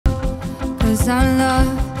our love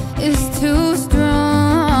is too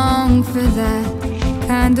strong for that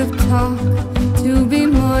kind of talk to be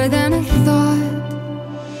more than a thought.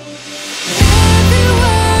 If you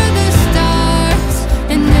were the stars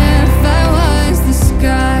and if I was the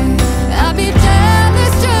sky, I'd be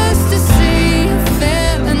jealous just to see you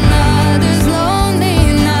fill another's lonely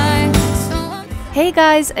night. Hey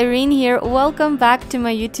guys, Irene here. Welcome back to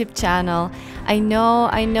my YouTube channel. I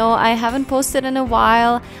know I haven't posted in a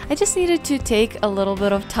while. I just needed to take a little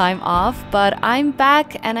bit of time off, but I'm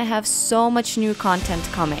back and I have so much new content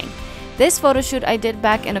coming. This photo shoot I did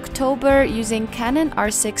back in October using Canon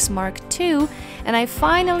R6 Mark II, and I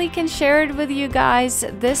finally can share it with you guys.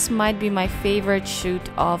 This might be my favorite shoot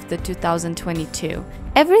of the 2022.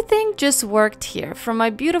 Everything just worked here, from my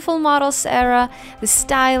beautiful models era, the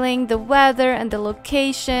styling, the weather, and the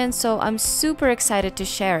location, so I'm super excited to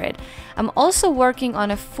share it. I'm also working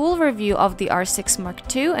on a full review of the R6 Mark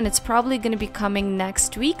II, and it's probably going to be coming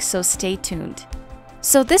next week, so stay tuned.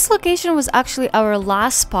 So this location was actually our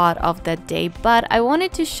last spot of that day, but I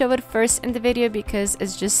wanted to show it first in the video because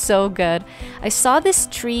it's just so good. I saw this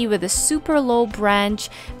tree with a super low branch,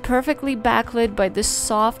 perfectly backlit by this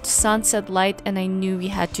soft sunset light, and I knew we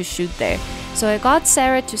had to shoot there. So I got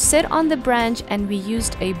Sarah to sit on the branch and we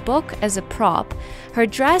used a book as a prop. Her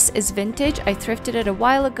dress is vintage. I thrifted it a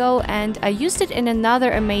while ago and I used it in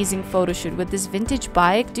another amazing photo shoot with this vintage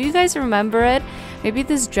bike. Do you guys remember it? Maybe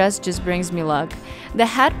this dress just brings me luck. The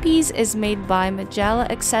headpiece is made by Magella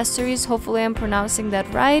Accessories. Hopefully I'm pronouncing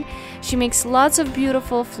that right. She makes lots of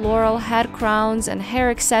beautiful floral head crowns and hair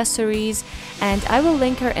accessories, and I will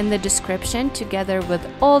link her in the description together with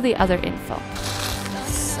all the other info.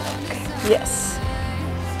 Yes.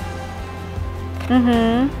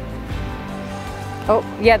 Oh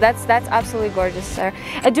yeah, that's absolutely gorgeous, Sarah.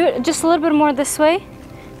 I do it just a little bit more this way,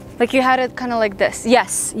 like you had it kind of like this.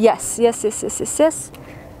 Yes.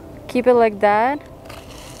 Keep it like that.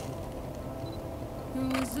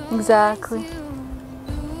 Exactly.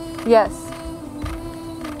 Yes.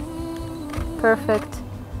 Perfect.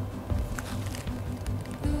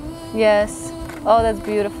 Yes. Oh, that's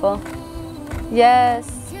beautiful. Yes.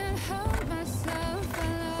 Okay,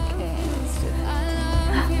 let's do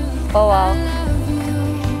that. Oh wow.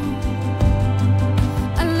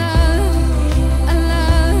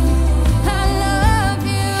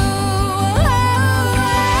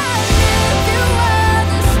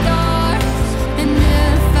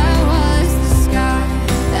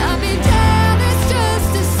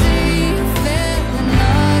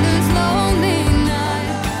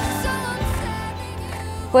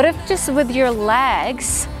 What if just with your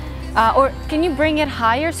legs, or can you bring it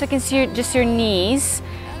higher so I can see just your knees?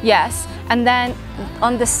 Yes, and then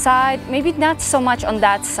on the side, maybe not so much on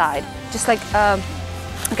that side, just like,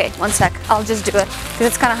 okay, one sec, I'll just do it, because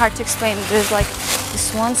it's kind of hard to explain. There's like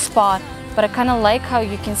this one spot, but I kind of like how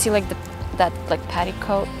you can see like that like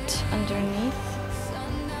petticoat underneath.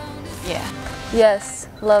 Yeah, yes,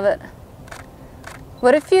 love it.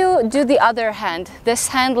 What if you do the other hand? This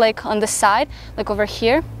hand like on the side, like over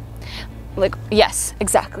here? Like, yes,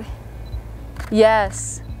 exactly.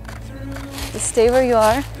 Yes. Just stay where you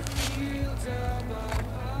are.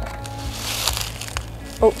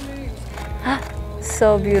 Oh,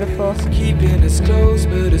 so beautiful. Keeping us close,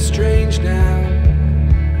 but it's strange now.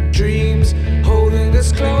 Dreams holding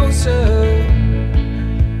us closer.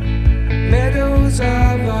 Meadows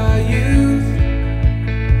of our youth.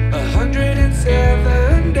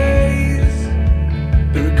 107 days,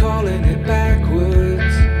 but we're calling it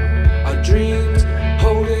backwards. Our dreams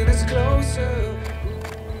holding us closer.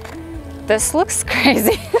 This looks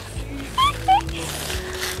crazy.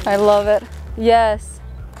 I love it. Yes.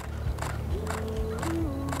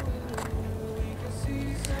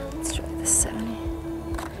 Let's try this 70.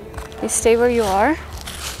 You stay where you are.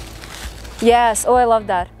 Yes. Oh, I love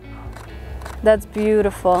that. That's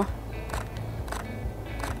beautiful.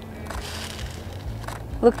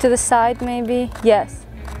 Look to the side, maybe. Yes.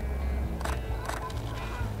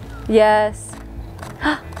 Yes.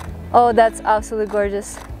 Oh, that's absolutely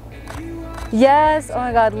gorgeous. Yes. Oh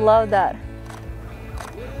my God, love that.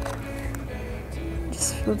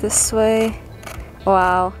 Just flip this way.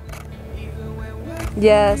 Wow.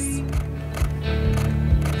 Yes.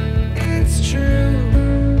 It's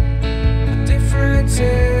true. The difference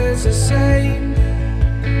is the same.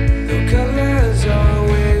 The colors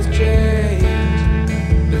always change.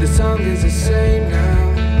 The song is the same now,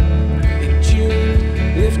 in June,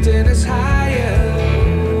 lifting us higher.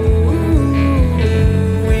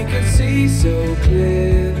 Ooh, we can see so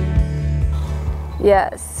clear.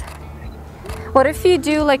 Yes. What if you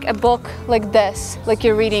do like a book like this, like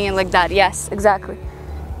you're reading it like that? Yes, exactly.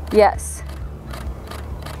 Yes.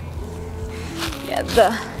 get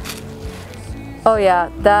the... Oh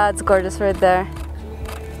yeah, that's gorgeous right there.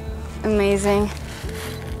 Amazing.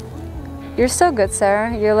 You're so good,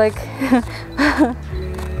 Sarah. You're like...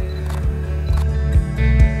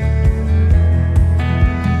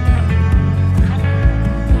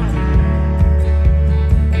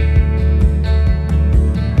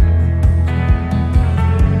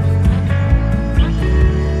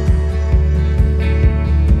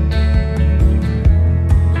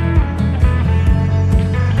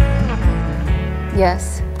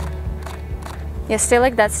 Yes. Yes, stay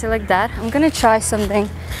like that, stay like that. I'm gonna try something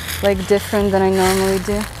like different than I normally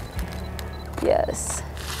do. Yes.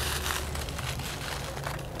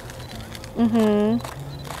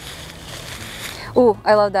 Ooh,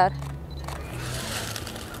 I love that.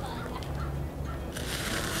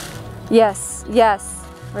 Yes, yes.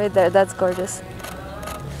 Right there, that's gorgeous.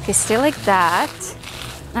 Okay, stay like that.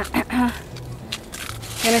 I'm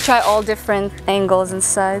gonna try all different angles and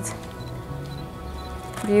sides.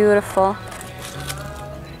 Beautiful.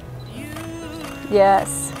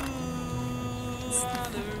 Yes.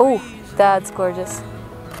 Oh, that's gorgeous.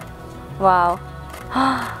 Wow.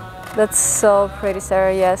 That's so pretty,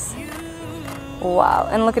 Sarah. Yes. Wow.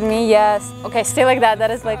 And look at me. Yes. Okay, stay like that.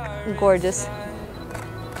 That is like gorgeous.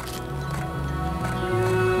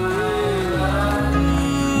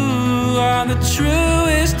 You are the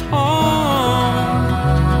truest home.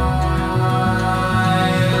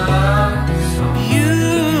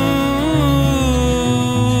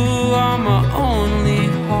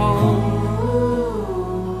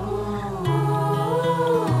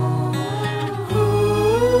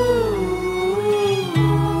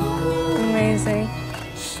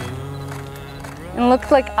 And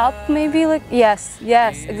look like up maybe, like, yes,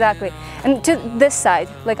 yes, exactly. And to this side,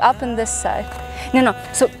 like up and this side. No,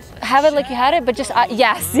 so have it like you had it, but just,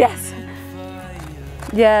 yes, yes.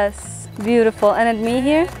 Yes, beautiful. And at me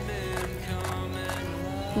here,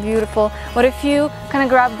 beautiful. What if you kind of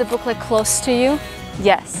grab the book like close to you?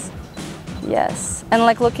 Yes, yes. And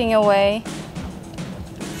like looking away.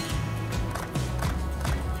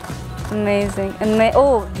 Amazing. And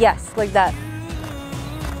oh, yes, like that.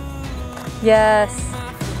 Yes,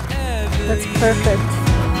 that's perfect.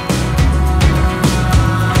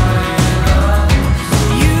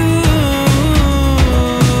 You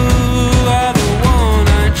are the one I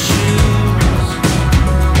choose.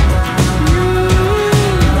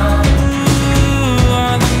 You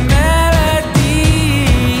are the melody.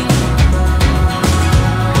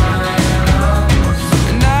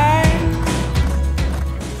 And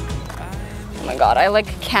oh my God, I like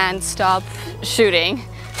can't stop shooting.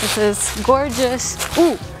 This is gorgeous.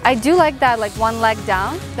 Ooh, I do like that, like one leg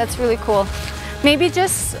down. That's really cool. Maybe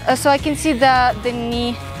just so I can see the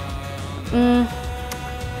knee.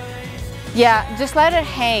 Yeah, just let it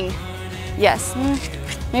hang. Yes.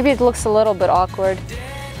 Maybe it looks a little bit awkward.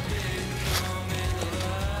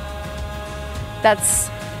 That's,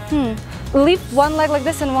 leave one leg like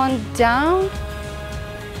this and one down.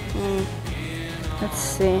 Let's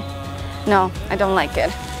see. No, I don't like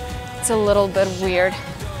it. It's a little bit weird.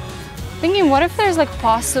 Thinking, what if there's like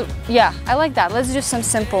yeah, I like that. Let's do some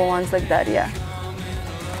simple ones like that, yeah.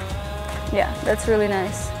 Yeah, that's really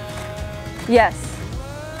nice. Yes.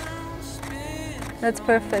 That's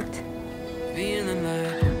perfect. feeling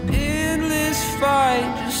like an endless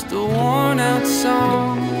fight, just a worn out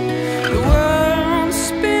song. The world's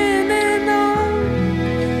spinning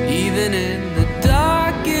on, even in the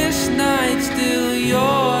darkest night, still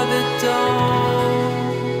you're the dawn.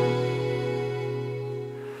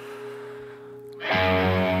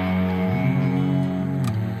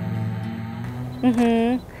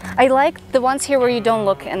 I like the ones here where you don't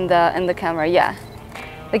look in the camera, yeah.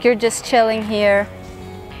 Like you're just chilling here.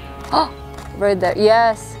 Oh, right there,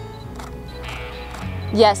 yes.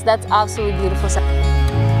 Yes, that's absolutely beautiful.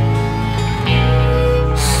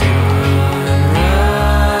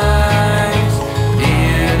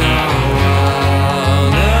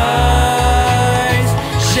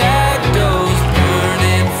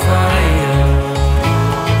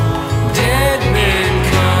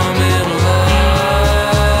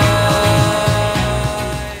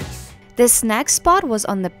 This next spot was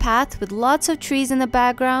on the path with lots of trees in the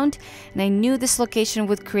background, and I knew this location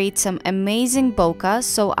would create some amazing bokeh,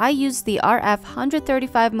 so I used the RF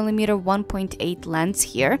 135mm 1.8 lens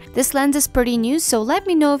here. This lens is pretty new, so let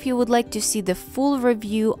me know if you would like to see the full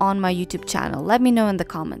review on my YouTube channel. Let me know in the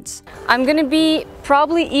comments. I'm gonna be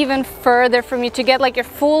probably even further from you to get like your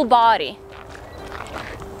full body.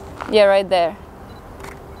 Yeah, right there.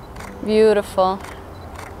 Beautiful.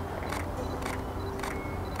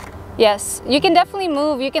 Yes, you can definitely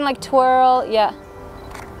move, you can like twirl, yeah.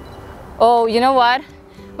 Oh, you know what?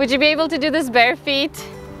 Would you be able to do this bare feet?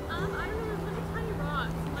 I don't know, there's like a tiny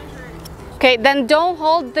rock in my shirt. Okay, then don't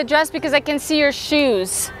hold the dress because I can see your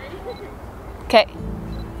shoes. Okay.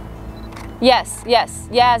 Yes, yes,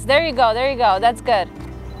 yes. There you go, there you go. That's good.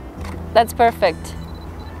 That's perfect.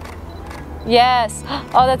 Yes.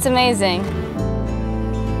 Oh, that's amazing.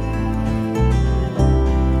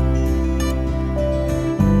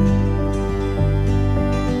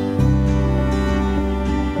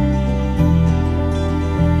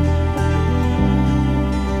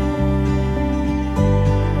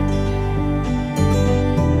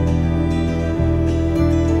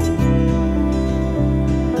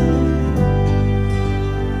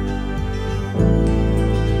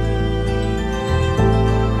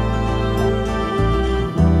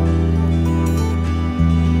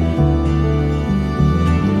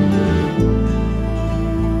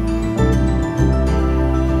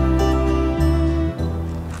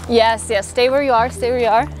 Yes, yes, stay where you are, stay where you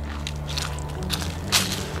are.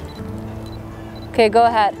 Okay, go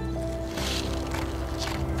ahead.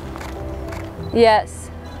 Yes.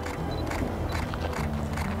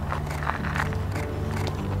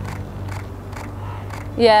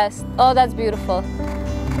 Yes, oh, that's beautiful.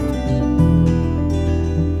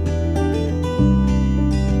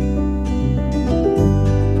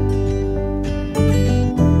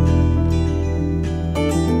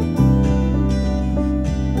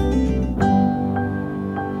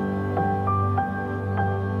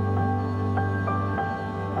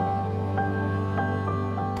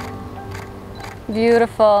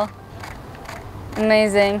 Beautiful.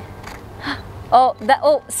 Amazing.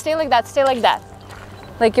 Oh, stay like that, stay like that.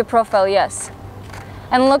 Like your profile, yes.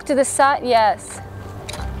 And look to the side, yes.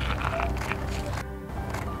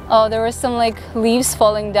 Oh, there were some like leaves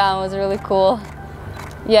falling down, it was really cool.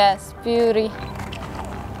 Yes, beauty.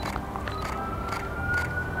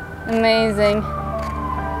 Amazing.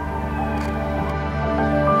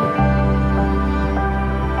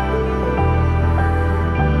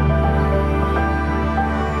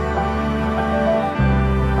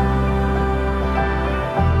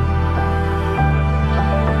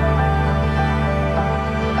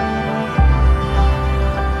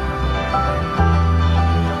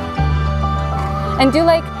 And do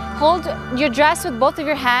like, hold your dress with both of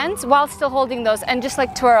your hands while still holding those and just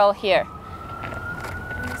like twirl here.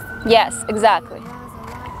 Yes, exactly.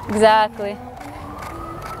 Exactly.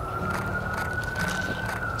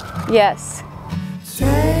 Yes.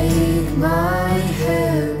 Take my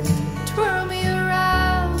hand, twirl me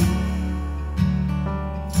around,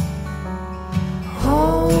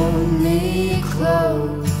 hold me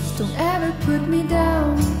close, don't ever put me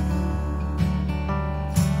down.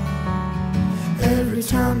 Every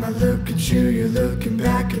time I look at you, you're looking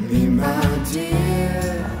back at me, my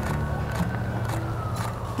dear.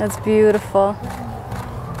 That's beautiful.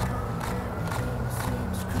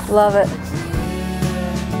 Love it.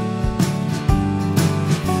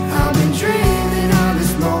 I've been dreaming of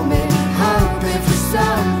this moment, hoping for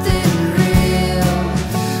something real,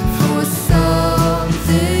 for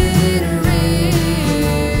something real.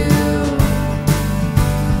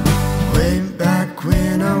 Way back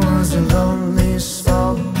when I was a lonely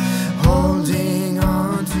soul, holding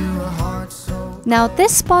on to a heart so. Now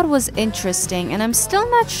this spot was interesting and I'm still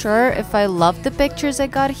not sure if I love the pictures I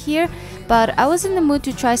got here, but I was in the mood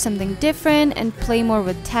to try something different and play more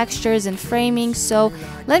with textures and framing, so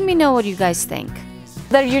let me know what you guys think.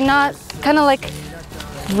 That you're not kind of like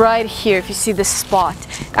right here if you see this spot.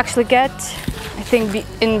 Actually get, I think,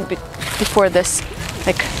 before this,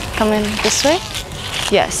 like come in this way.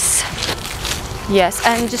 Yes. Yes,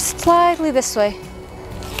 and just slightly this way.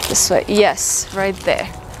 This way, yes, right there.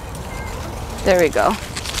 There we go.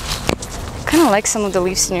 Kind of like some of the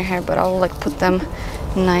leaves in your hair, but I'll like put them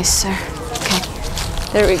nicer. Okay,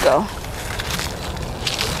 there we go.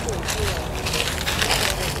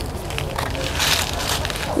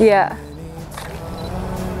 Yeah,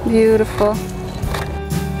 beautiful.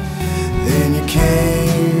 Then you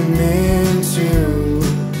came into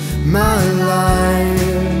my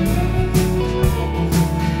life,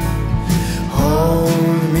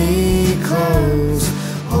 hold me close,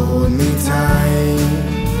 hold me tight.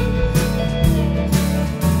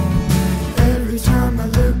 Every time I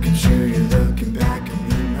look at you, you're looking back at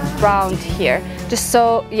me. Round here, just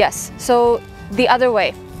so, yes, so the other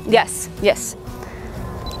way, yes, yes.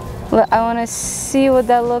 I want to see what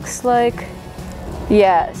that looks like.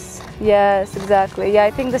 Yes, yes, exactly. Yeah,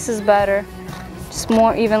 I think this is better. Just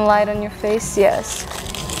more even light on your face, yes.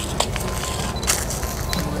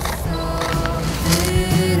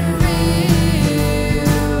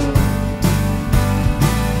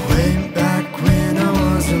 Way back when I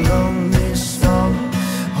was a lonely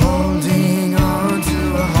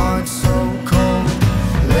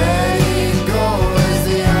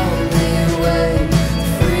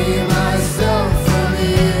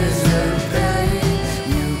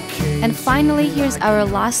finally, here's our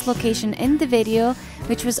last location in the video,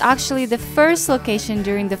 which was actually the first location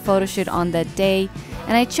during the photo shoot on that day.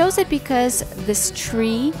 And I chose it because this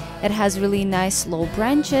tree, it has really nice low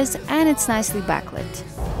branches and it's nicely backlit.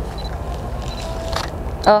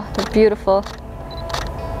 Oh, that's beautiful.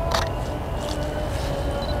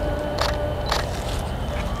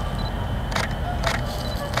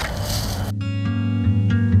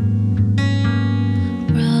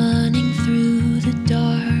 Running through the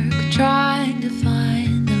dark, trying to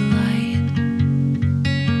find the light.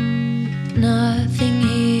 Nothing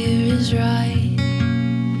here is right,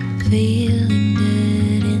 feeling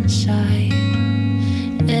dead inside.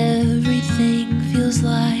 Everything feels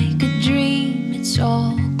like a dream, it's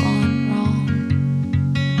all gone wrong.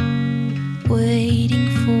 Waiting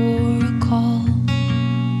for a call,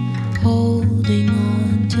 holding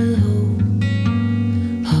on to hope.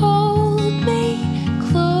 Hold me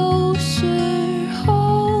closer,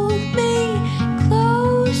 hold me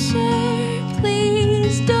closer,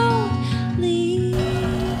 please don't leave.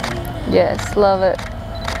 Yes, love it.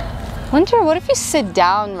 Wonder, what if you sit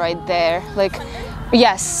down right there? Like,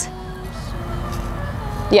 yes.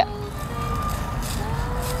 Yeah.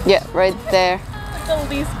 Yeah, right there. Like the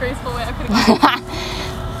least graceful way I could have gone.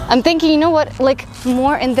 I'm thinking, you know what? Like,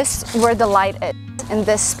 more in this, where the light is. In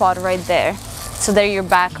this spot right there. So there you're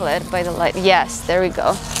backlit by the light. Yes, there we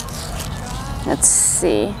go. Let's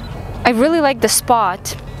see. I really like the spot.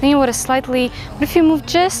 Thinking what if you move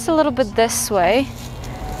just a little bit this way?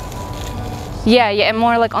 Yeah, and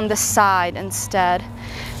more like on the side instead.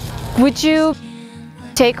 Would you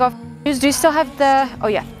take off shoes? Do you still have the, oh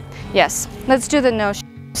yeah, yes. Let's do the no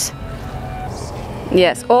shoes.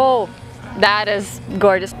 Yes, oh, that is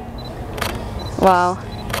gorgeous. Wow.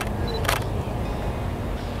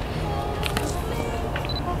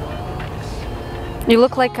 You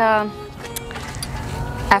look like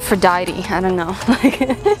Aphrodite, I don't know.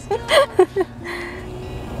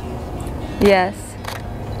 Yes.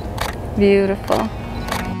 Beautiful.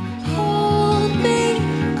 Hold me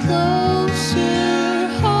closer,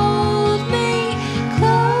 hold me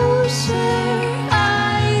closer.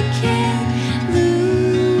 I can't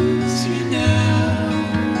lose you now.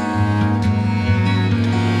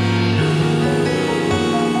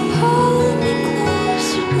 Hold me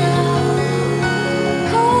closer now.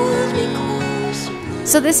 Hold me closer.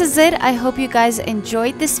 So this is it. I hope you guys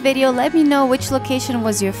enjoyed this video. Let me know which location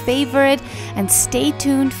was your favorite, and stay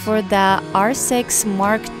tuned for the R6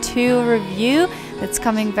 Mark II review that's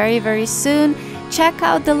coming very, very soon. Check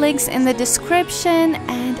out the links in the description,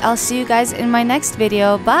 and I'll see you guys in my next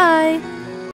video. Bye!